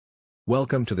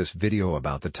Welcome to this video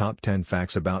about the top 10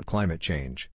 facts about climate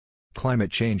change. Climate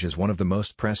change is one of the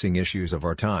most pressing issues of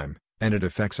our time, and it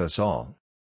affects us all.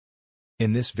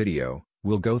 In this video,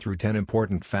 we'll go through 10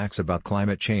 important facts about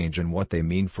climate change and what they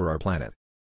mean for our planet.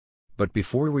 But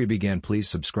before we begin, please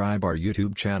subscribe our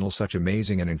YouTube channel, such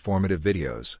amazing and informative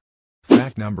videos.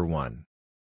 Fact number 1.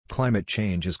 Climate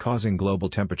change is causing global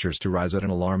temperatures to rise at an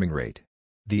alarming rate.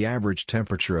 The average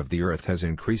temperature of the Earth has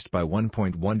increased by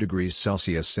 1.1 degrees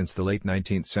Celsius since the late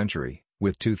 19th century,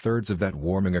 with two-thirds of that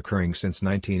warming occurring since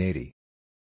 1980.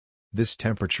 This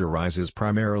temperature rise is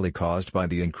primarily caused by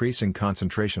the increasing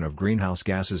concentration of greenhouse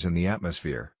gases in the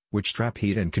atmosphere, which trap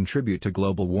heat and contribute to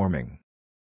global warming.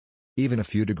 Even a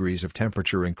few degrees of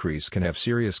temperature increase can have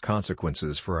serious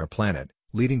consequences for our planet,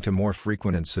 leading to more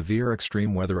frequent and severe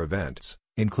extreme weather events,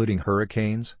 including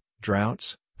hurricanes,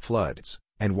 droughts, floods,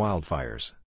 and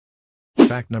wildfires.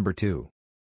 Fact number 2.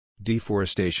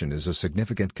 Deforestation is a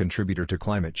significant contributor to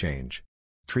climate change.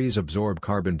 Trees absorb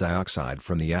carbon dioxide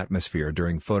from the atmosphere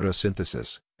during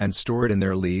photosynthesis, and store it in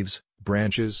their leaves,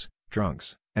 branches,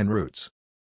 trunks, and roots.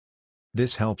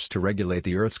 This helps to regulate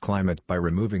the Earth's climate by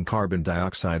removing carbon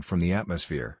dioxide from the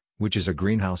atmosphere, which is a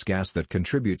greenhouse gas that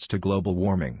contributes to global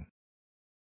warming.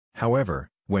 However,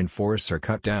 when forests are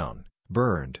cut down,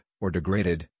 burned, or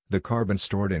degraded, the carbon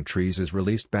stored in trees is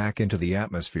released back into the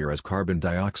atmosphere as carbon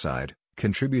dioxide,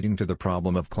 contributing to the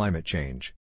problem of climate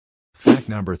change. Fact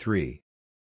number 3.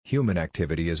 Human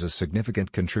activity is a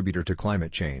significant contributor to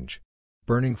climate change.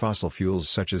 Burning fossil fuels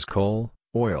such as coal,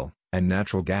 oil, and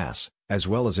natural gas, as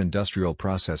well as industrial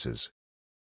processes,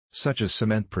 such as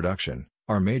cement production,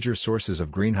 are major sources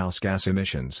of greenhouse gas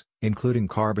emissions, including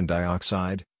carbon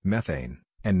dioxide, methane,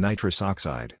 and nitrous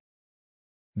oxide.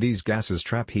 These gases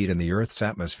trap heat in the Earth's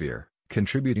atmosphere,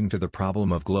 contributing to the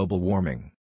problem of global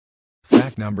warming.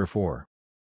 Fact number 4.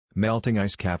 Melting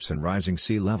ice caps and rising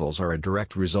sea levels are a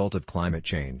direct result of climate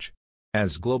change.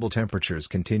 As global temperatures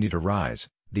continue to rise,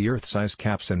 the Earth's ice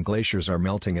caps and glaciers are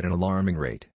melting at an alarming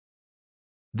rate.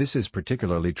 This is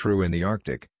particularly true in the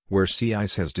Arctic, where sea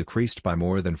ice has decreased by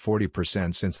more than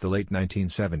 40% since the late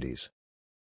 1970s.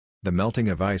 The melting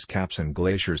of ice caps and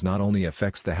glaciers not only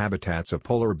affects the habitats of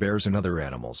polar bears and other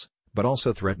animals, but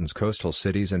also threatens coastal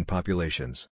cities and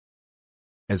populations.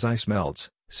 As ice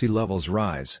melts, sea levels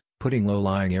rise, putting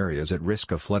low-lying areas at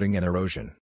risk of flooding and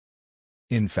erosion.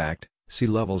 In fact, sea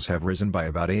levels have risen by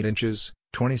about 8 inches,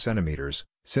 20 centimeters,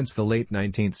 since the late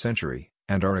 19th century,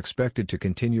 and are expected to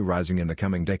continue rising in the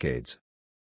coming decades.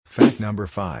 Fact number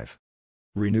 5.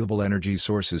 Renewable energy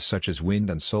sources such as wind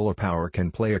and solar power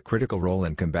can play a critical role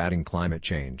in combating climate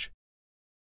change.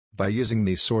 By using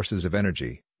these sources of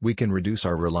energy, we can reduce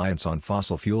our reliance on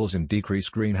fossil fuels and decrease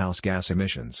greenhouse gas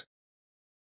emissions.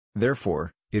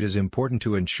 Therefore, it is important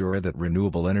to ensure that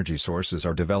renewable energy sources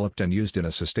are developed and used in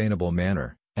a sustainable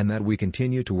manner, and that we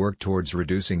continue to work towards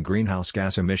reducing greenhouse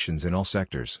gas emissions in all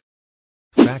sectors.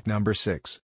 Fact number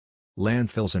 6.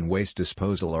 Landfills and waste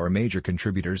disposal are major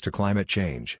contributors to climate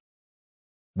change.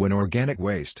 When organic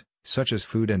waste, such as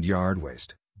food and yard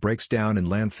waste, breaks down in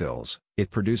landfills,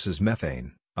 it produces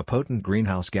methane, a potent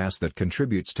greenhouse gas that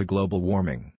contributes to global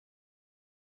warming.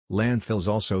 Landfills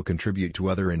also contribute to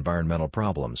other environmental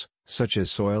problems, such as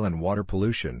soil and water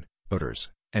pollution,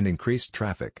 odors, and increased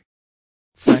traffic.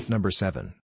 Fact number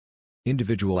 7.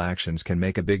 Individual actions can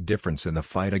make a big difference in the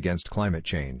fight against climate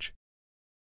change.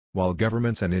 While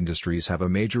governments and industries have a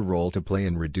major role to play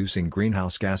in reducing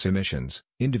greenhouse gas emissions,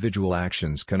 individual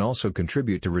actions can also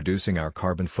contribute to reducing our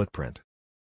carbon footprint.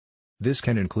 This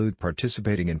can include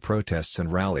participating in protests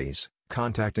and rallies,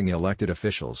 contacting elected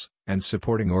officials, and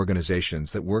supporting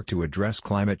organizations that work to address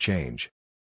climate change.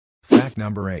 Fact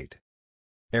number 8.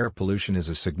 Air pollution is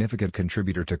a significant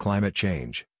contributor to climate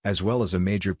change, as well as a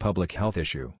major public health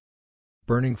issue.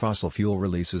 Burning fossil fuel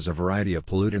releases a variety of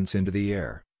pollutants into the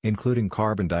air, including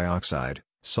carbon dioxide,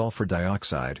 sulfur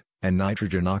dioxide, and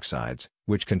nitrogen oxides,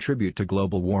 which contribute to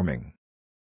global warming.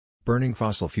 Burning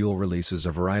fossil fuel releases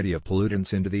a variety of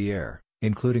pollutants into the air,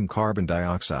 including carbon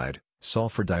dioxide,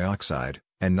 sulfur dioxide,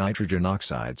 and nitrogen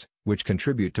oxides, which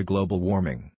contribute to global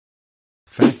warming.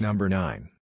 Fact number 9.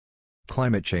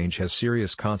 Climate change has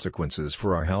serious consequences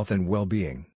for our health and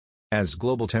well-being. As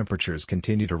global temperatures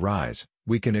continue to rise,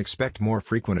 we can expect more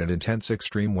frequent and intense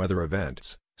extreme weather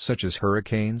events, such as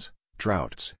hurricanes,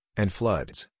 droughts, and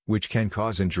floods, which can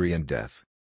cause injury and death.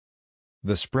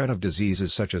 The spread of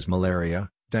diseases such as malaria,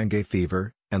 dengue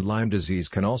fever, and Lyme disease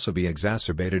can also be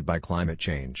exacerbated by climate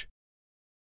change.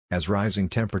 As rising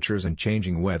temperatures and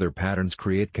changing weather patterns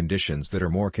create conditions that are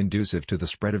more conducive to the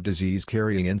spread of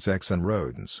disease-carrying insects and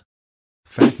rodents.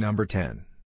 Fact number 10.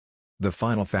 The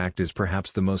final fact is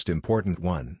perhaps the most important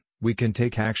one. we can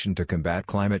take action to combat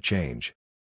climate change.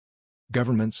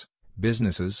 Governments,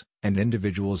 businesses, and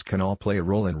individuals can all play a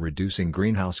role in reducing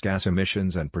greenhouse gas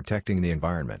emissions and protecting the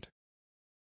environment.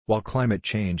 While climate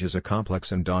change is a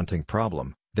complex and daunting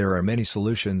problem, there are many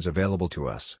solutions available to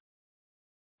us.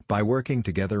 By working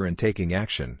together and taking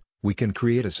action, we can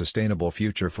create a sustainable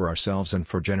future for ourselves and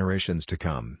for generations to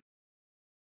come.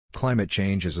 Climate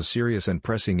change is a serious and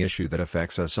pressing issue that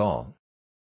affects us all.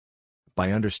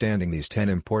 By understanding these 10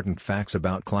 important facts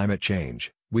about climate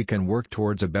change, we can work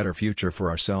towards a better future for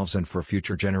ourselves and for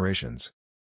future generations.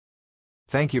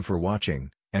 Thank you for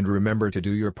watching, and remember to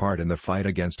do your part in the fight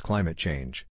against climate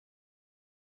change.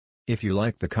 If you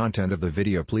liked the content of the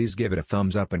video, please give it a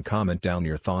thumbs up and comment down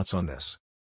your thoughts on this.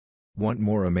 Want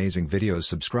more amazing videos?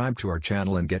 Subscribe to our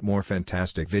channel and get more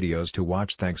fantastic videos to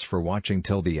watch. Thanks for watching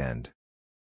till the end.